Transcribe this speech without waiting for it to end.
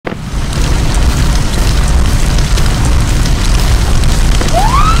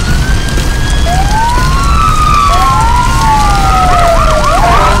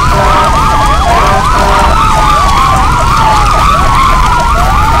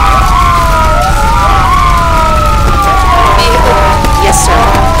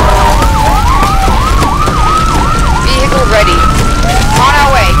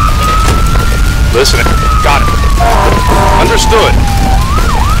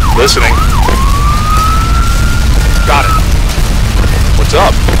Listening. Got it. What's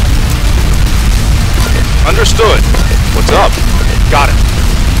up? Understood. What's up? Got it.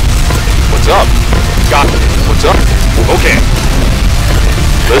 What's up? Got it. What's up? Okay.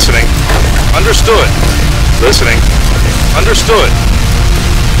 Listening. Understood. Listening. Understood.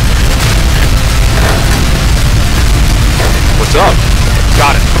 What's up?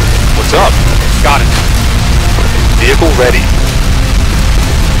 Got it. What's up? Got it. Vehicle ready.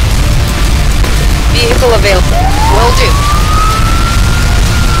 Vehicle available. Will do.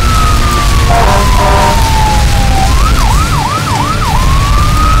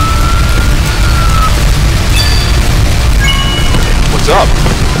 What's up?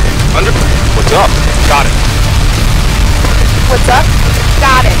 What's up? Got it. What's up?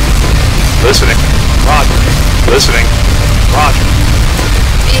 Got it. Listening. Roger. Listening. Roger.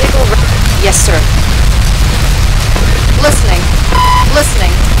 Vehicle yes, sir. Listening.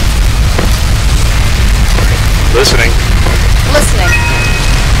 Listening. Listening. Listening.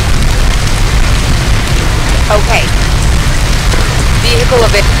 Okay. Vehicle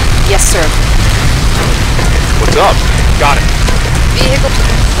available. Yes, sir. What's up? Got it. Vehicle.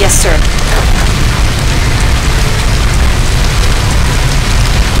 Yes, sir.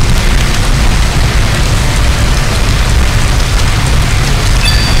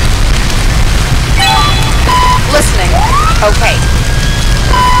 Listening. Okay.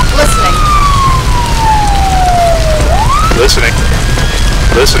 Listening. Listening.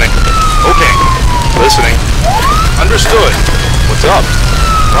 Listening. Okay. Listening. Understood. What's up?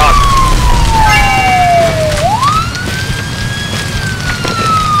 Roger.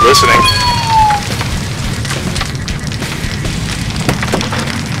 Listening.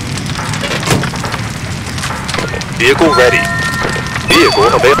 Vehicle ready. Vehicle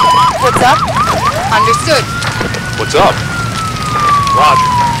available. What's up? Understood. What's up? Roger.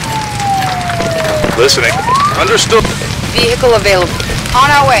 Listening. Understood. Vehicle available. On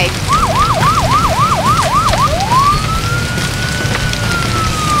our way.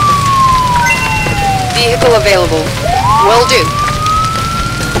 Vehicle available. Will do.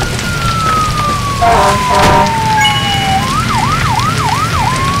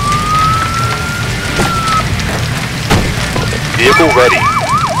 Vehicle ready.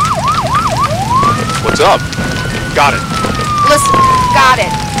 What's up? Got it. Listen. Got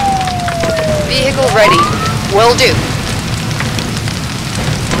it. Vehicle ready. Will do.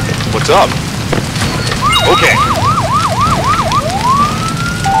 What's up? Okay.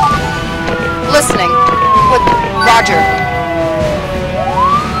 Listening. What? Roger.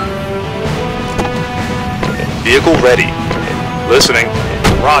 Vehicle ready. Listening.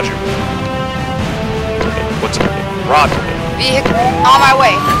 Roger. What's up? Roger. Vehicle on my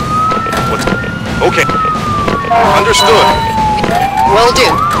way. What's okay. Understood. Will do.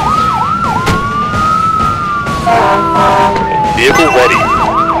 Vehicle ready.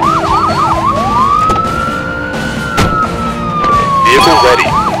 Vehicle ready.